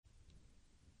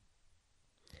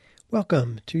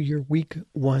Welcome to your week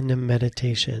 1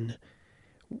 meditation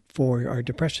for our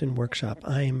depression workshop.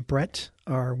 I am Brett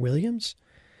R. Williams,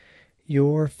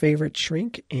 your favorite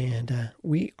shrink, and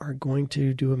we are going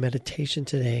to do a meditation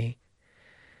today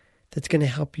that's going to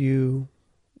help you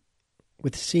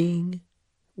with seeing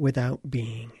without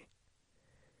being.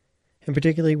 And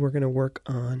particularly, we're going to work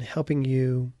on helping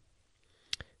you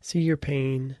see your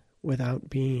pain without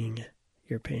being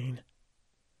your pain.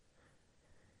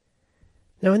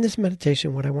 Now, in this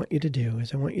meditation, what I want you to do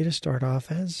is I want you to start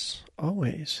off, as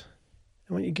always,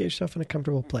 I want you to get yourself in a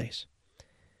comfortable place.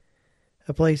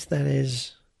 A place that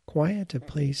is quiet, a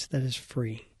place that is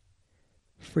free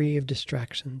of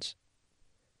distractions.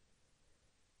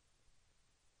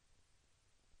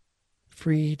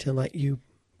 Free to let you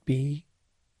be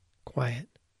quiet,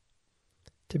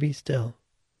 to be still,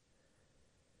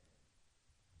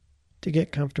 to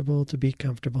get comfortable, to be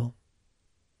comfortable.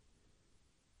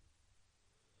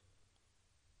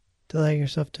 To allow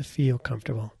yourself to feel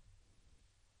comfortable.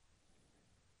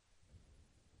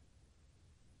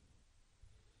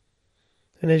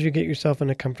 And as you get yourself in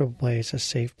a comfortable place, a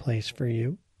safe place for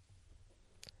you,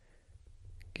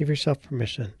 give yourself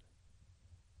permission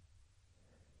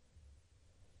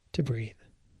to breathe.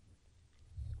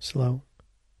 Slow,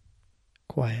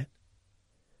 quiet,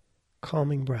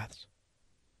 calming breaths.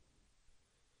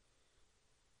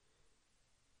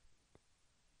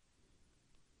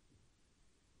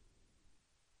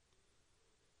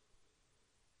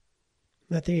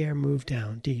 Let the air move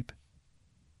down deep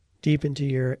into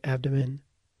your abdomen,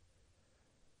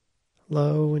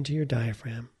 low into your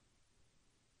diaphragm.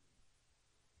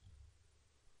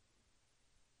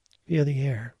 Feel the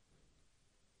air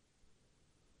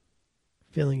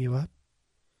filling you up.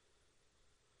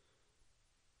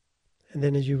 And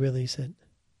then as you release it,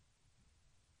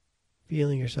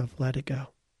 feeling yourself let it go.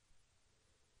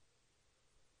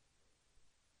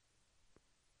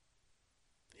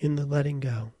 In the letting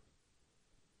go,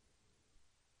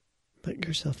 let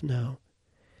yourself know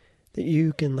that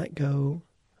you can let go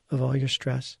of all your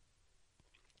stress,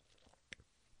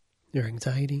 your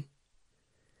anxiety,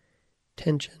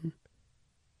 tension.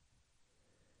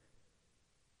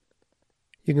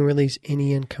 You can release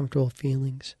any uncomfortable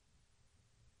feelings,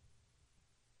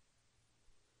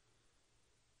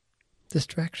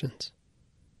 distractions.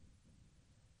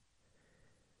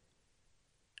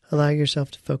 Allow yourself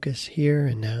to focus here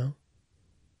and now,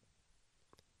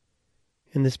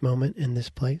 in this moment, in this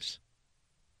place.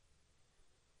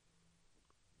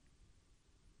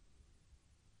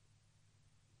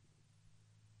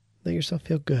 Let yourself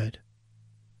feel good.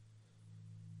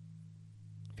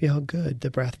 Feel how good the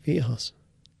breath feels.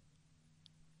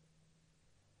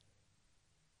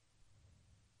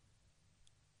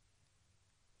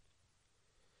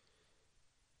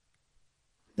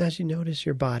 As you notice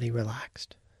your body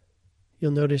relaxed,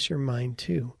 you'll notice your mind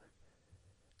too,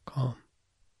 calm,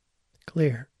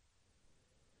 clear.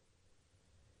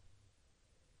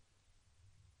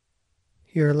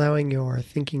 You're allowing your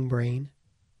thinking brain,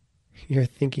 your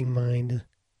thinking mind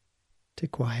to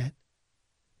quiet.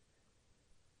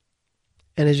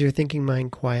 And as your thinking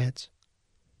mind quiets,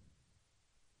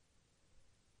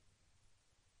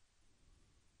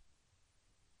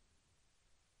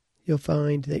 you'll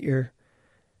find that your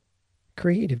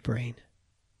creative brain,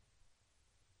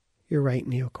 your right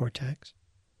neocortex,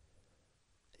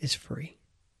 is free.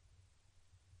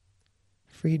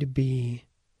 Free to be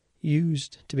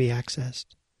used, to be accessed,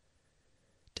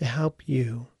 to help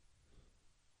you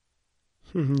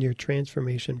in your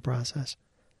transformation process.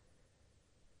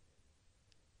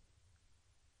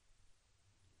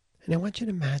 And I want you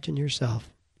to imagine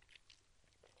yourself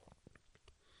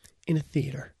in a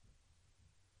theater.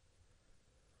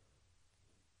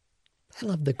 I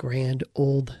love the grand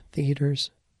old theaters.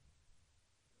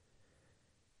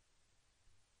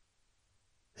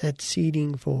 Had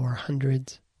seating for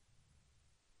hundreds.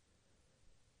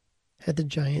 Had the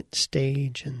giant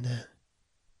stage and the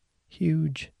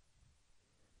huge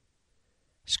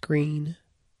screen.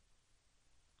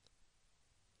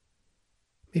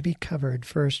 Maybe covered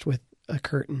first with a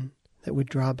curtain that would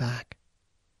draw back.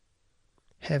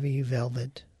 Heavy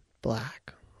velvet,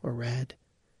 black or red.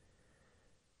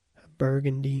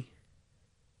 Burgundy.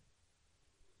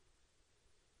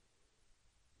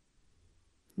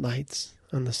 Lights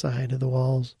on the side of the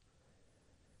walls.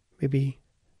 Maybe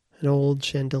an old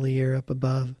chandelier up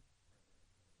above.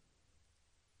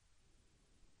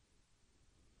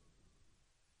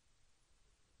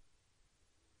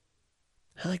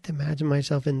 I like to imagine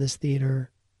myself in this theater,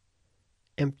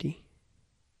 empty,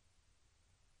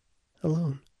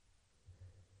 alone,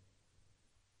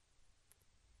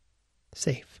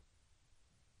 safe.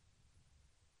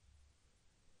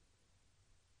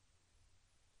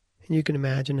 And you can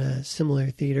imagine a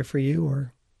similar theater for you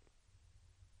or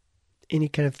any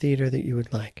kind of theater that you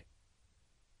would like.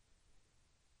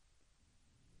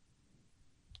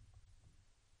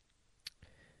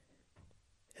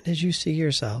 And as you see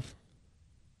yourself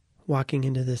walking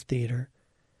into this theater,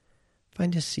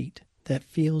 find a seat that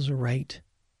feels right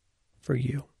for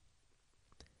you.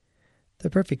 The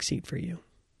perfect seat for you.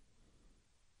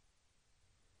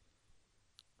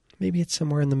 Maybe it's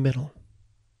somewhere in the middle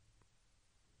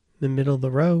of the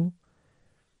row,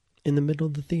 in the middle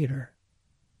of the theater.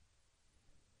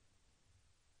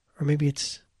 Or maybe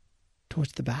it's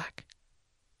towards the back.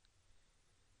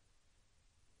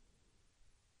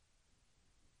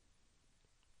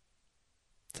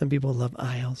 Some people love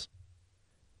aisles.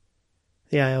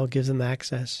 The aisle gives them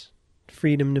access,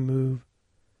 freedom to move.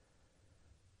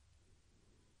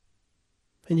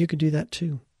 And you could do that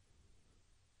too.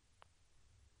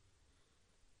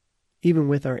 Even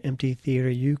with our empty theater,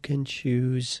 you can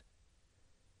choose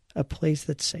a place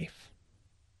that's safe,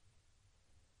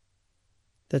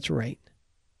 that's right,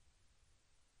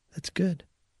 that's good.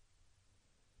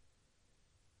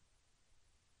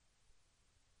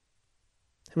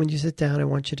 And when you sit down, I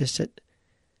want you to sit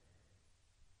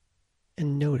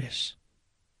and notice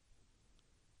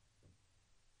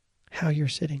how you're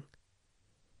sitting.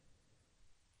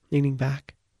 Leaning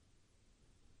back,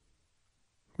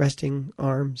 resting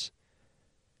arms,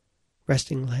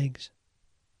 resting legs.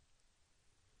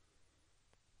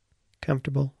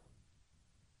 Comfortable.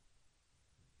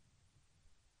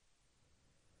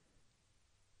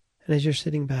 And as you're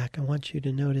sitting back, I want you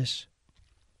to notice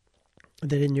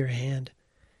that in your hand,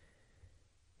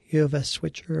 you have a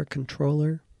switcher or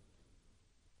controller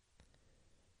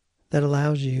that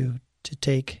allows you to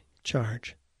take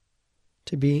charge,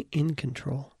 to be in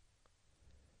control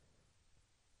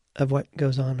of what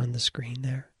goes on the screen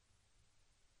there.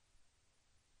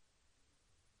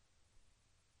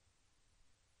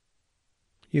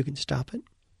 You can stop it.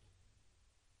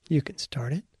 You can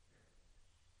start it.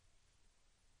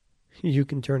 You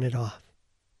can turn it off.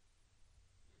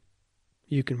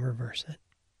 You can reverse it.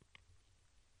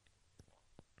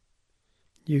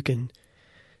 You can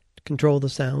control the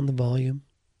sound, the volume,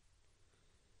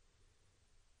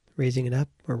 raising it up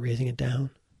or raising it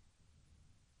down.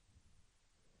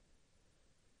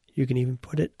 You can even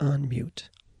put it on mute.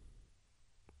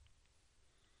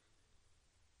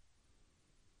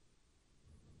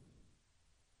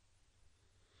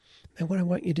 And what I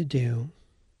want you to do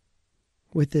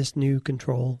with this new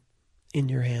control in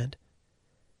your hand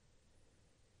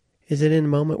is that in a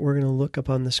moment we're going to look up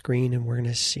on the screen and we're going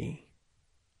to see.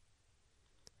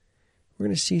 We're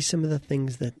going to see some of the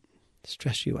things that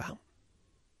stress you out.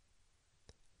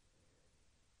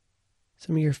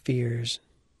 Some of your fears,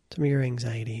 some of your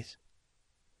anxieties.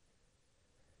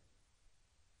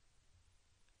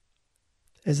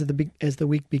 As the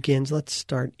week begins, let's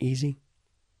start easy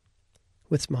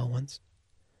with small ones.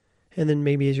 And then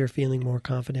maybe as you're feeling more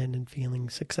confident and feeling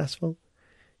successful,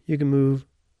 you can move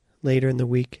later in the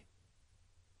week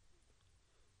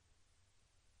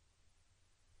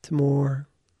to more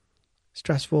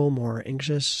stressful, more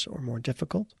anxious, or more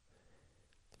difficult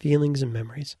feelings and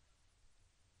memories.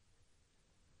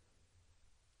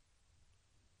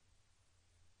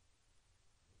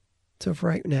 So for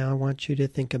right now, I want you to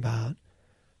think about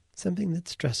something that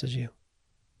stresses you.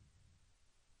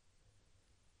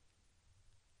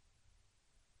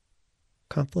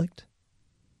 Conflict.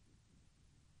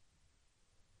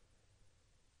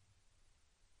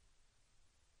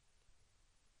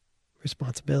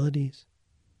 Responsibilities.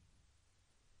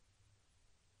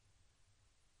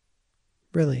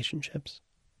 Relationships.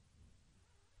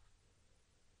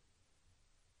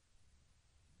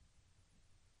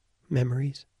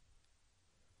 Memories.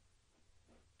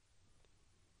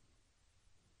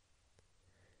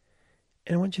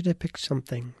 And I want you to pick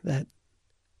something that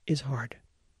is hard.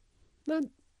 Not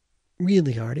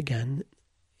really hard, again,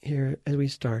 here as we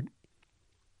start.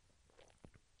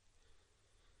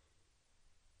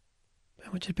 I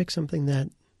want you to pick something that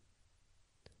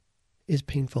is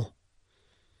painful.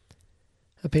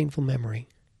 A painful memory.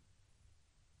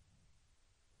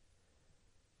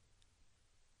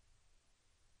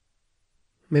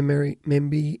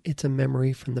 Maybe it's a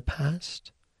memory from the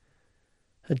past,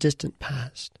 a distant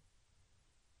past.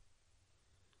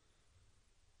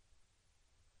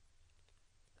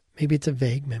 Maybe it's a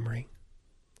vague memory.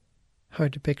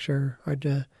 Hard to picture, hard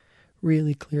to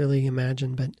really clearly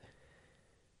imagine, but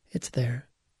it's there.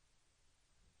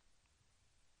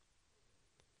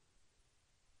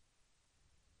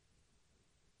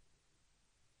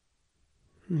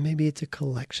 Maybe it's a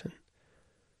collection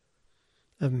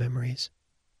of memories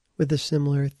with a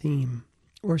similar theme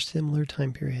or similar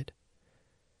time period.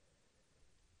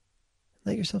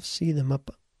 Let yourself see them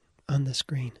up on the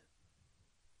screen.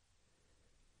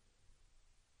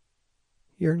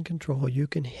 You're in control. You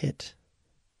can hit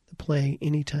the play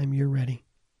anytime you're ready.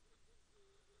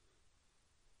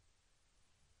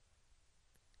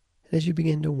 And as you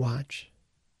begin to watch,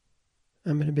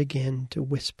 I'm going to begin to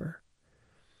whisper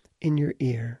in your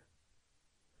ear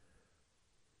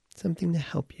something to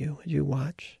help you as you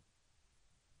watch.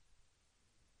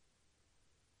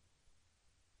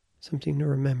 Something to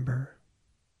remember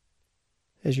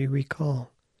as you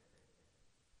recall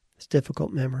this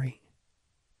difficult memory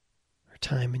or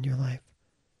time in your life.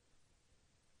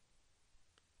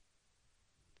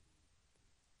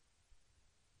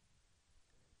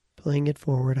 Playing it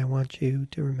forward, I want you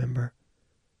to remember,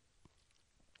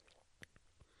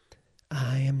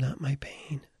 I am not my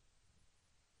pain.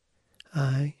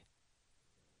 I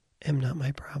am not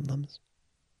my problems.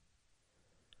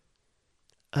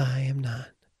 I am not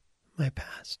my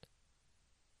past.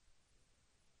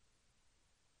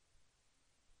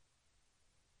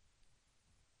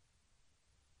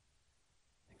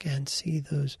 Again, see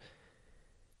those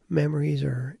memories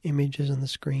or images on the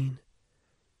screen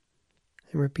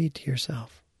and repeat to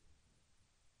yourself.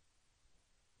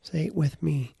 Say it with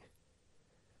me.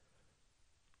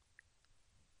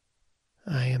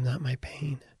 I am not my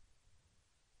pain.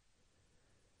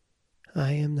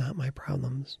 I am not my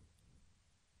problems.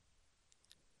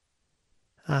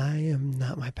 I am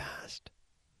not my past.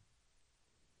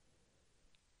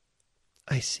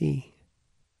 I see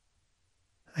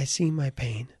my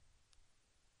pain.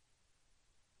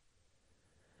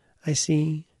 I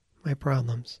see my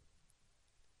problems.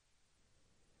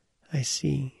 I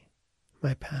see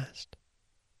my past.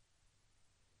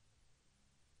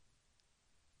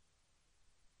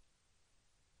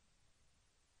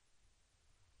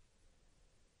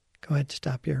 Go ahead,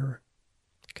 stop your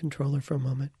controller for a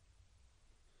moment.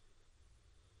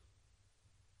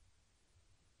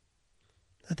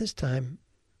 At this time,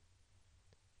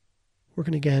 we're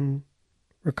going to again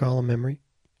recall a memory.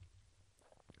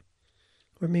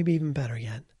 Or maybe even better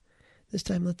yet, this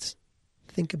time let's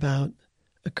think about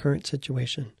a current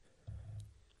situation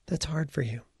that's hard for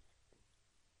you,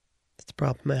 that's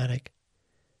problematic,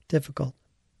 difficult,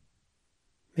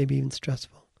 maybe even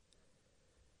stressful.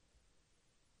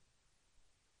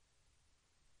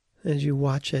 As you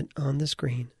watch it on the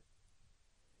screen,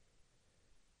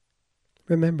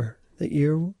 remember that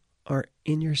you are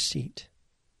in your seat,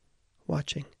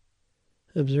 watching,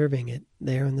 observing it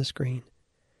there on the screen.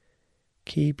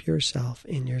 Keep yourself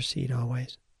in your seat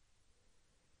always.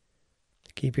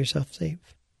 Keep yourself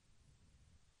safe.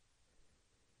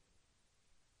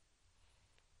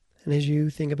 And as you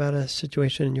think about a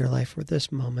situation in your life or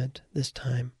this moment, this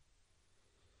time,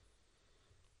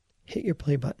 hit your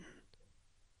play button.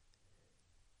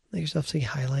 Let yourself see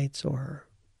highlights or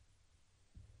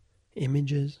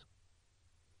images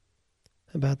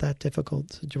about that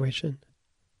difficult situation.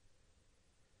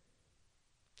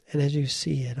 And as you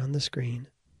see it on the screen,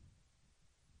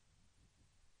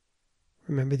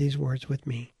 remember these words with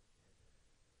me.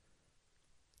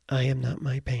 I am not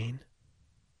my pain.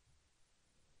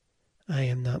 I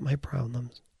am not my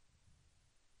problems.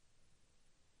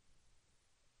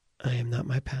 I am not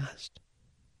my past.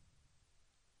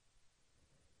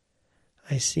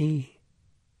 I see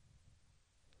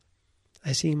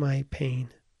my pain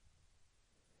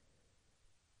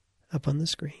up on the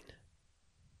screen.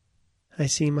 I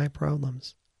see my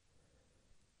problems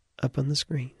up on the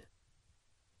screen.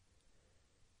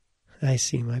 I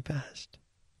see my past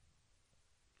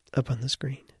up on the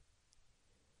screen.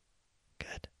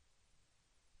 Good.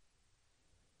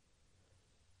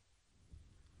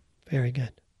 Very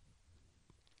good.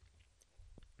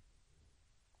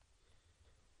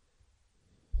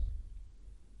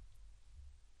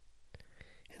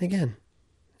 And again,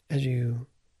 as you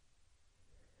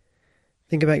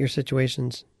think about your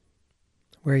situations,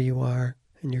 where you are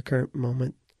in your current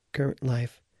moment, current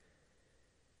life,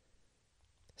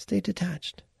 stay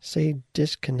detached, stay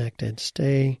disconnected,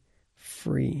 stay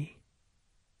free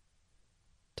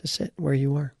to sit where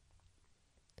you are,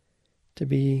 to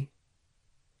be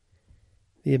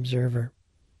the observer.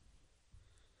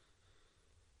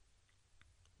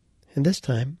 And this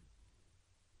time,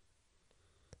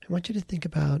 I want you to think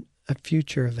about a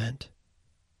future event.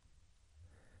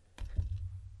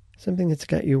 Something that's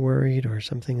got you worried or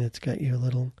something that's got you a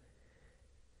little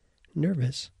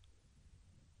nervous.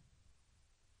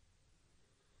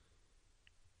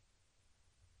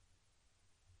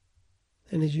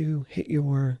 And as you hit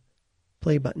your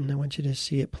play button, I want you to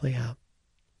see it play out.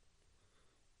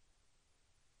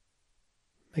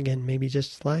 Again, maybe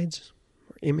just slides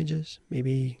or images,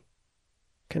 maybe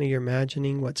kind of you're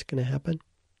imagining what's going to happen.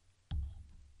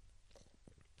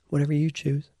 Whatever you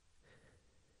choose.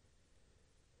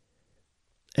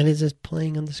 And as it's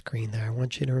playing on the screen there, I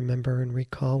want you to remember and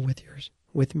recall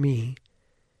with me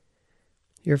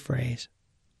your phrase.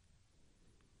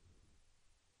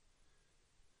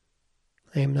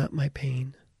 I am not my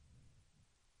pain.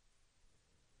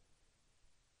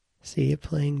 See it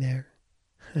playing there.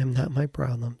 I am not my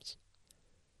problems.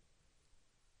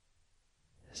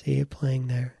 See it playing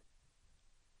there.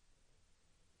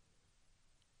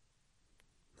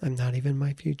 I'm not even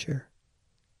my future.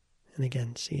 And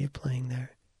again, see it playing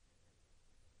there.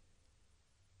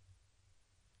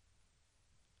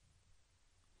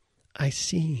 I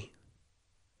see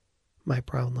my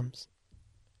problems.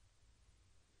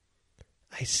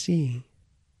 I see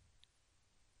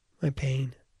my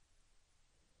pain.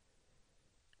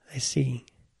 I see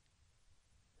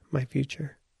my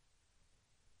future.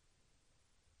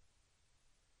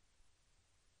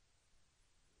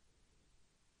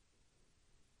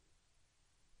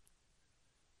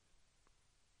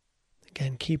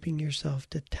 Again, keeping yourself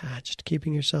detached,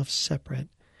 keeping yourself separate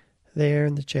there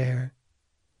in the chair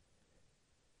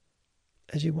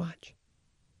as you watch,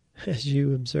 as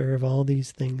you observe all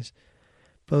these things,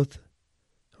 both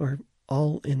or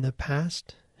all in the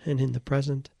past and in the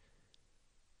present,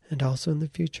 and also in the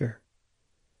future.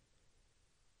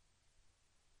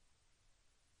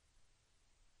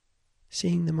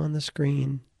 Seeing them on the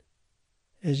screen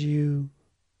as you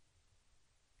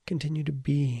continue to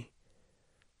be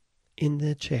in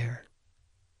the chair,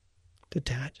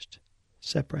 detached,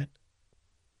 separate.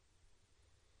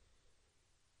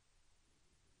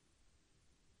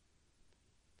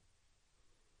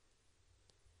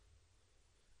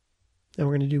 Now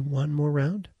we're going to do one more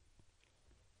round.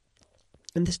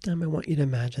 And this time I want you to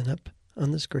imagine up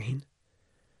on the screen,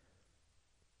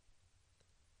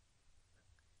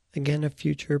 again, a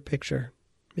future picture.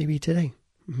 Maybe today,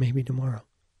 maybe tomorrow.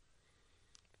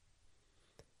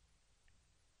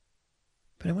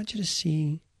 But I want you to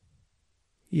see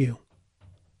you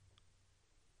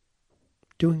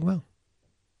doing well,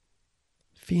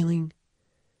 feeling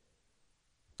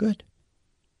good,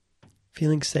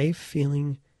 feeling safe,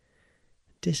 feeling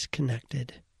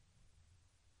disconnected.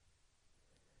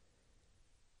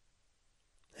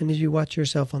 And as you watch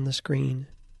yourself on the screen,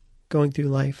 going through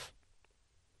life,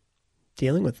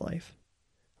 dealing with life,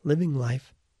 living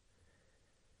life,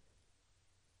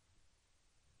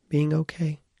 being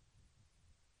okay,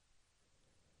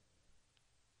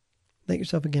 let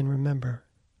yourself again remember,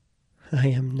 I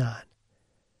am not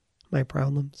my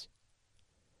problems.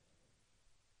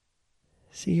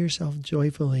 See yourself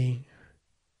joyfully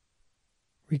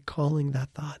recalling that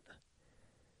thought.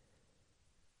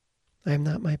 I am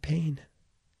not my pain.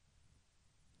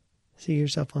 See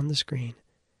yourself on the screen,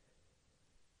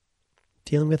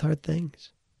 dealing with hard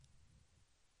things.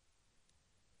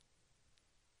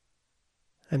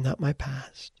 I'm not my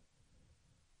past.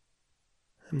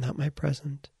 I'm not my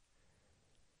present.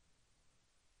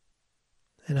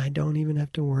 And I don't even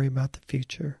have to worry about the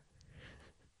future.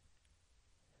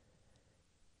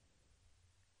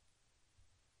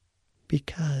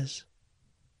 Because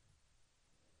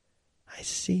I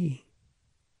see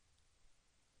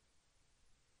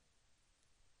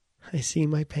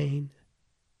my pain,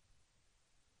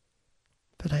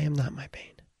 but I am not my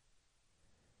pain.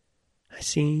 I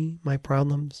see my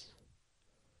problems,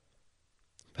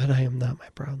 but I am not my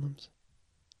problems.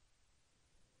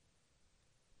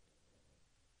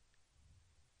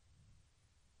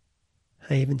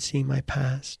 I even see my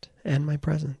past and my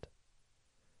present,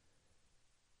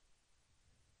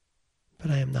 but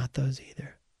I am not those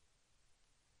either.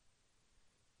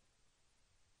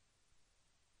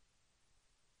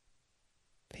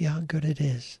 See how good it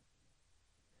is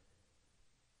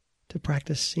to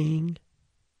practice seeing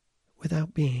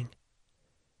without being.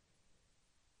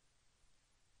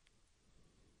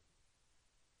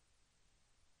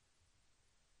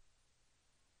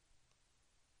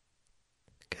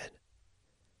 Good.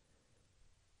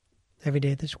 Every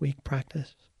day this week,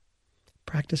 practice.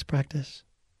 Practice, practice.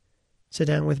 Sit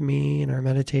down with me in our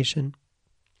meditation,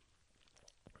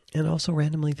 and also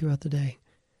randomly throughout the day.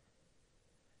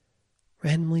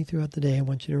 Randomly throughout the day, I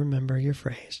want you to remember your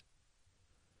phrase.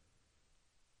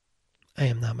 I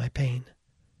am not my pain.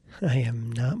 I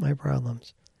am not my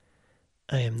problems.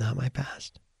 I am not my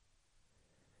past.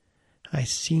 I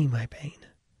see my pain.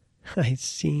 I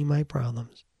see my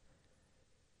problems.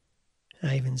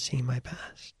 I even see my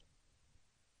past.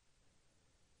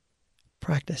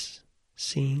 Practice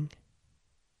seeing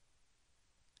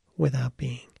without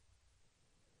being.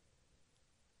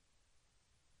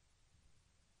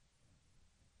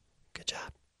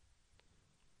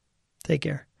 Take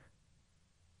care.